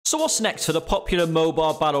So what's next for the popular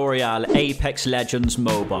mobile battle royale Apex Legends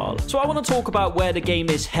Mobile? So I want to talk about where the game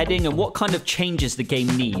is heading and what kind of changes the game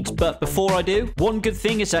needs. But before I do, one good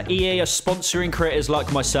thing is that EA are sponsoring creators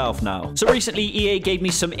like myself now. So recently EA gave me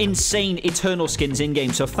some insane Eternal skins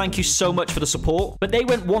in-game, so thank you so much for the support. But they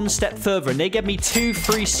went one step further and they gave me 2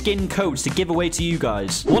 free skin codes to give away to you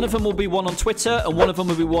guys. One of them will be one on Twitter and one of them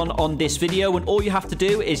will be one on this video, and all you have to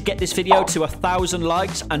do is get this video to 1,000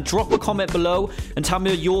 likes and drop a comment below and tell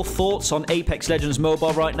me your thoughts on Apex Legends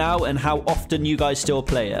Mobile right now and how often you guys still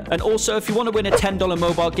play it. And also, if you want to win a $10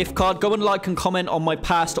 mobile gift card, go and like and comment on my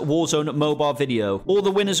past Warzone mobile video. All the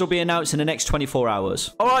winners will be announced in the next 24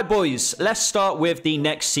 hours. Alright boys, let's start with the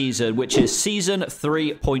next season, which is Season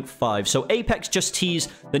 3.5. So Apex just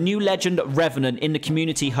teased the new legend Revenant in the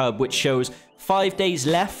community hub, which shows 5 days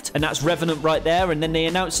left, and that's Revenant right there. And then they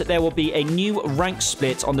announced that there will be a new rank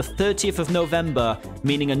split on the 30th of November,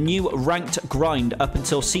 meaning a new ranked grind up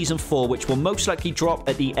until Season 4, which will most likely drop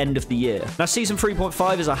at the end of the year. Now, Season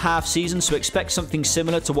 3.5 is a half season, so expect something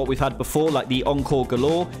similar to what we've had before, like the Encore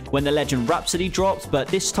Galore, when the Legend Rhapsody dropped. But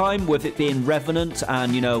this time, with it being Revenant,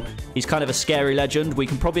 and, you know, he's kind of a scary legend, we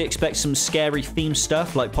can probably expect some scary theme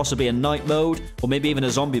stuff, like possibly a night mode, or maybe even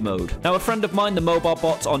a zombie mode. Now, a friend of mine, the mobile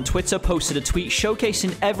bot on Twitter, posted a tweet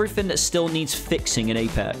showcasing everything that still needs fixing in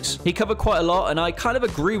Apex. He covered quite a lot, and I kind of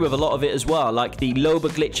agree with a lot of it as well. Like, the Loba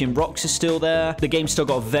glitch in rocks is still there. The game's still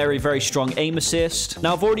got a very, very strong aim assist.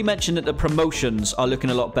 Now, I've already mentioned that the promotions are looking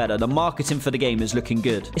a lot better. The marketing for the game is looking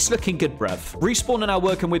good. It's looking good, bruv. Respawn are now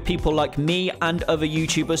working with people like me and other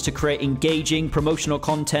YouTubers to create engaging promotional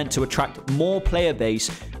content to attract more player base,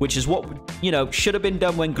 which is what, you know, should have been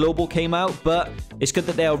done when Global came out, but it's good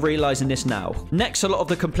that they are realizing this now. Next, a lot of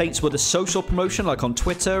the complaints were the social promotion, like on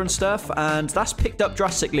Twitter and stuff, and that's picked up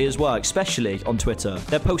drastically as well, especially on Twitter.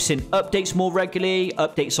 They're posting updates more regularly,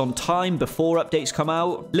 updates on time before updates come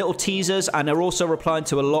out, little teasers, and they're also replying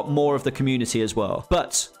to a lot more of the community as well.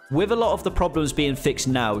 But with a lot of the problems being fixed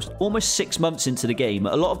now, almost 6 months into the game,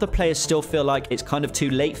 a lot of the players still feel like it's kind of too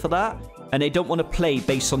late for that, and they don't want to play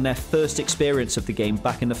based on their first experience of the game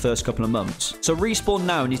back in the first couple of months. So Respawn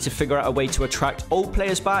now needs to figure out a way to attract old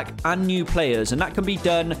players back and new players, and that can be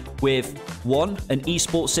done with, one, an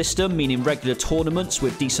esports system, meaning regular tournaments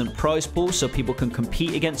with decent prize pools so people can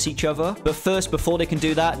compete against each other. But first, before they can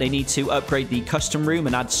do that, they need to upgrade the custom room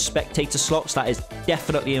and add spectator slots. That is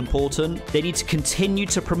definitely important. They need to continue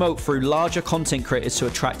to promote through larger content creators to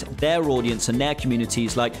attract their audience and their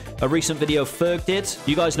communities, like a recent video Ferg did.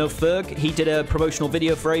 You guys know Ferg. He did a promotional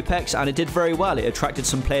video for Apex and it did very well. It attracted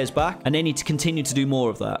some players back, and they need to continue to do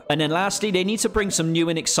more of that. And then lastly, they need to bring some new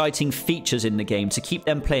and exciting features in the game to keep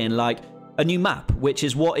them playing, like a new map, which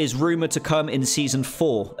is what is rumored to come in Season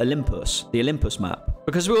 4, Olympus, the Olympus map.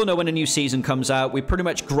 Because we all know when a new season comes out, we pretty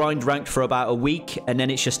much grind ranked for about a week, and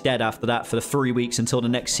then it's just dead after that for the 3 weeks until the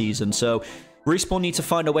next season. So Respawn need to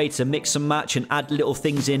find a way to mix and match and add little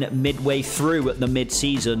things in midway through the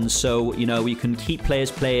mid-season, so, you know, you can keep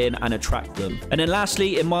players playing and attract them. And then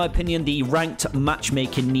lastly, in my opinion, the ranked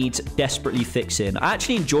matchmaking needs desperately fixing. I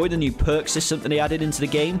actually enjoy the new perk system that they added into the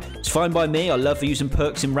game. It's fine by me. I love using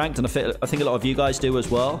perks in ranked, and I think a lot of you guys do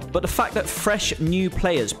as well. But the fact that fresh new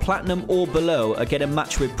players, platinum or below, are getting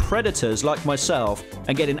matched with predators like myself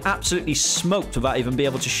and getting absolutely smoked without even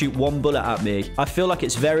being able to shoot one bullet at me, I feel like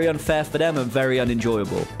it's very unfair for them and very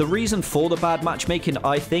unenjoyable. The reason for the bad matchmaking,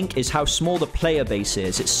 I think, is how small the player base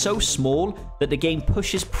is. It's so small that the game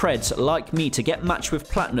pushes preds like me to get matched with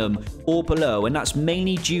platinum or below, and that's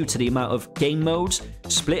mainly due to the amount of game modes,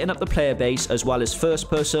 splitting up the player base, as well as first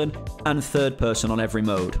person and third person on every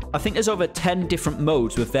mode. I think there's over 10 different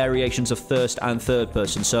modes with variations of first and third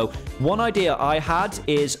person. So one idea I had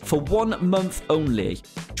is, for 1 month only,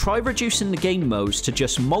 try reducing the game modes to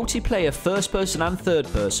just multiplayer first person and third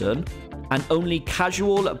person, and only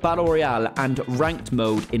casual battle royale and ranked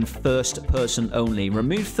mode in first person only.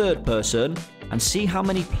 Remove third person and see how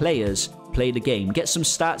many players play the game. Get some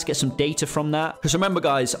stats, get some data from that. Because remember,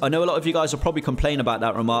 guys, I know a lot of you guys will probably complain about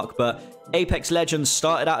that remark, but Apex Legends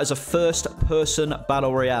started out as a first-person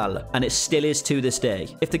battle royale, and it still is to this day.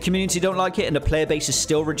 If the community don't like it and the player base is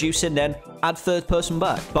still reducing, then add third-person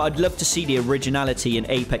back. But I'd love to see the originality in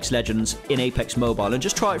Apex Legends in Apex Mobile, and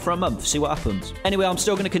just try it for a month, see what happens. Anyway, I'm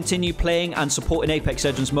still going to continue playing and supporting Apex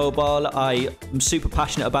Legends Mobile. I am super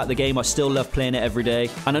passionate about the game. I still love playing it every day,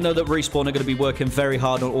 and I know that Respawn are going to be working very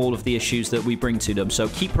hard on all of the issues that we bring to them. So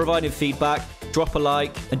keep providing feedback, drop a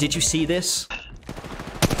like, and did you see this?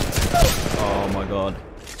 Oh my god.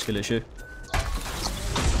 Skill issue.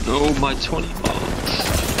 No, my 20 bucks.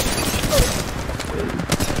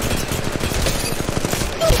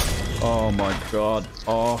 Oh my god.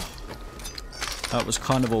 Oh. That was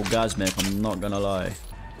kind of orgasmic, I'm not gonna lie.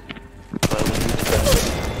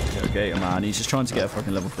 Okay, man, he's just trying to get a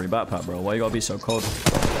fucking level 3 backpack, bro. Why you gotta be so cold?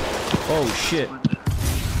 Oh, shit.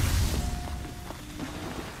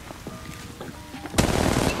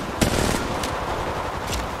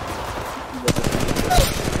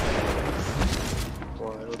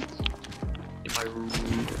 In my room.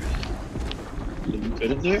 Are you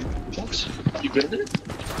good in there, Fox? You good in there?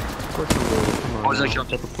 Of course you will. Come on. Oh, is that your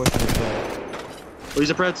type of question is that? Oh, he's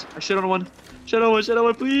a Preds. I shit on one. Shit on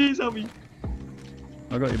one, please help me.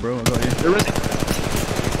 I got you, bro. I got you. They're resting.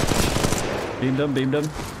 Beamed him, beamed him.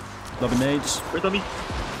 Loving nades. Where's Dummy?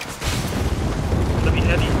 Dummy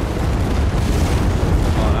heavy.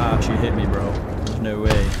 Oh, that actually hit me, bro. There's no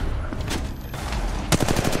way.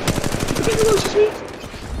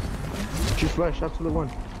 She's flash, absolute one.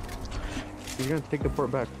 He's gonna take the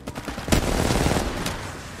port back.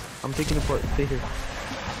 I'm taking the port. Stay here.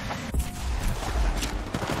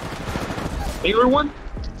 Bigger one?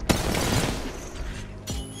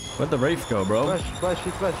 Where'd the Wraith go, bro? Flash,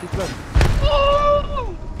 she's flash.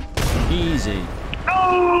 Oh! Easy.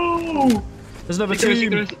 No! There's another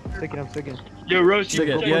team. I'm sticking. Yo, Rose, Stick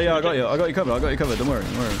it. Yeah, I got you. I got you covered. Don't worry.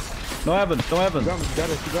 No, I haven't. You got it.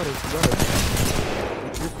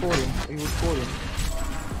 He's recording.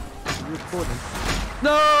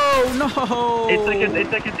 No! 8 seconds, 8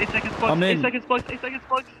 seconds, Fox. I'm in. 8 seconds, Fox.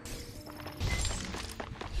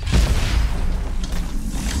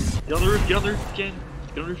 Get on the roof, Jen.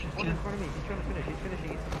 Get on the roof, One in front of me. He's trying to finish. He's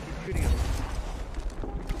finishing. He's shooting at me.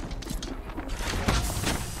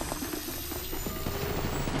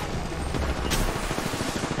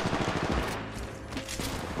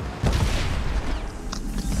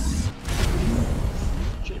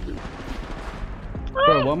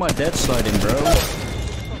 Bro, why am I dead sliding, bro?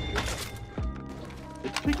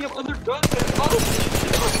 It's picking up other guns.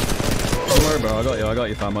 Don't worry, bro. I got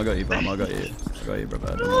you, fam. I got you, brother.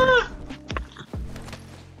 Don't worry.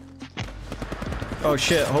 Oh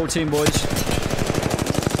shit, whole team, boys.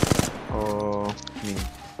 Oh, I mean,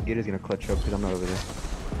 it is gonna clutch up because I'm not over there.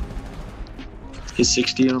 He's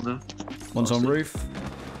 60 on the. One's on roof.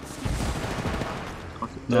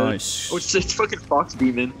 Nice. Oh, it's fucking Fox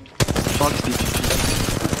Demon.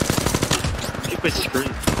 Keep my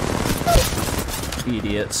screen.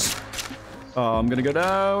 Idiots. Oh, I'm gonna go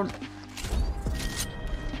down.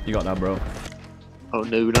 You got that, bro. Oh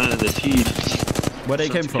no, none of the team. Where they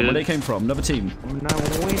came from? Another team. I'm not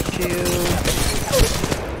with you.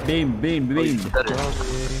 Beam.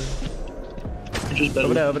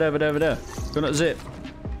 Over there. Going at zip.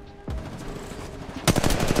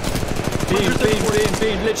 Beam.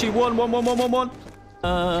 Literally one. He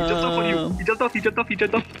jumped off on you. He jumped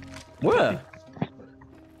off. Where?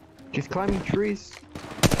 She's climbing trees.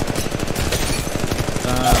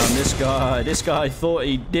 This guy thought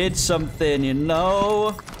he did something, you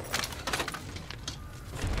know?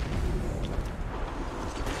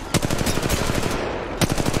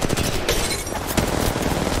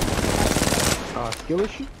 Skill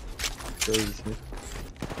issue? Crazy, Smith.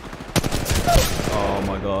 Oh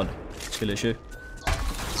my god. Skill issue.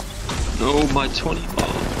 No, my 20 balls.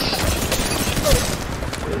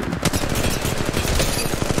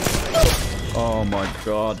 Oh my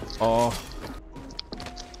god. Oh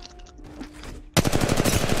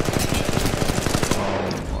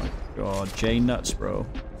my god. J nuts, bro.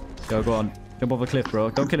 Go on. Jump off a cliff,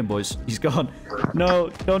 bro. Don't kill him, boys. He's gone.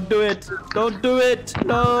 No, don't do it.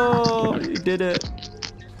 No, he did it.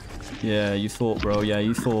 Yeah, you thought, bro. Yeah,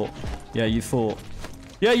 you thought.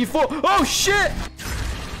 Oh shit!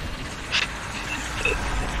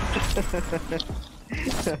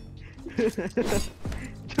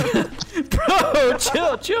 Bro,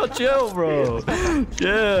 chill, bro.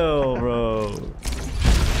 Chill, bro.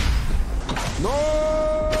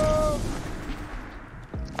 No!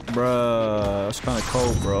 Bruh, that's kind of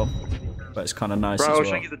cold, bro. But it's kind of nice Bro, as I was well.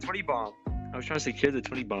 trying to get the 20 bomb. I was trying to secure the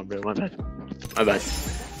 20 bomb, bro. My bad. Alright,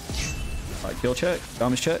 kill check.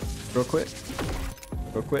 Damage check. Real quick.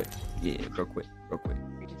 Yeah, real quick.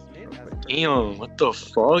 Damn, what the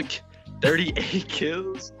fuck? 38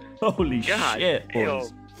 kills? Holy God shit, damn.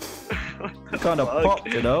 boys. Kind of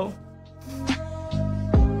popped, you know?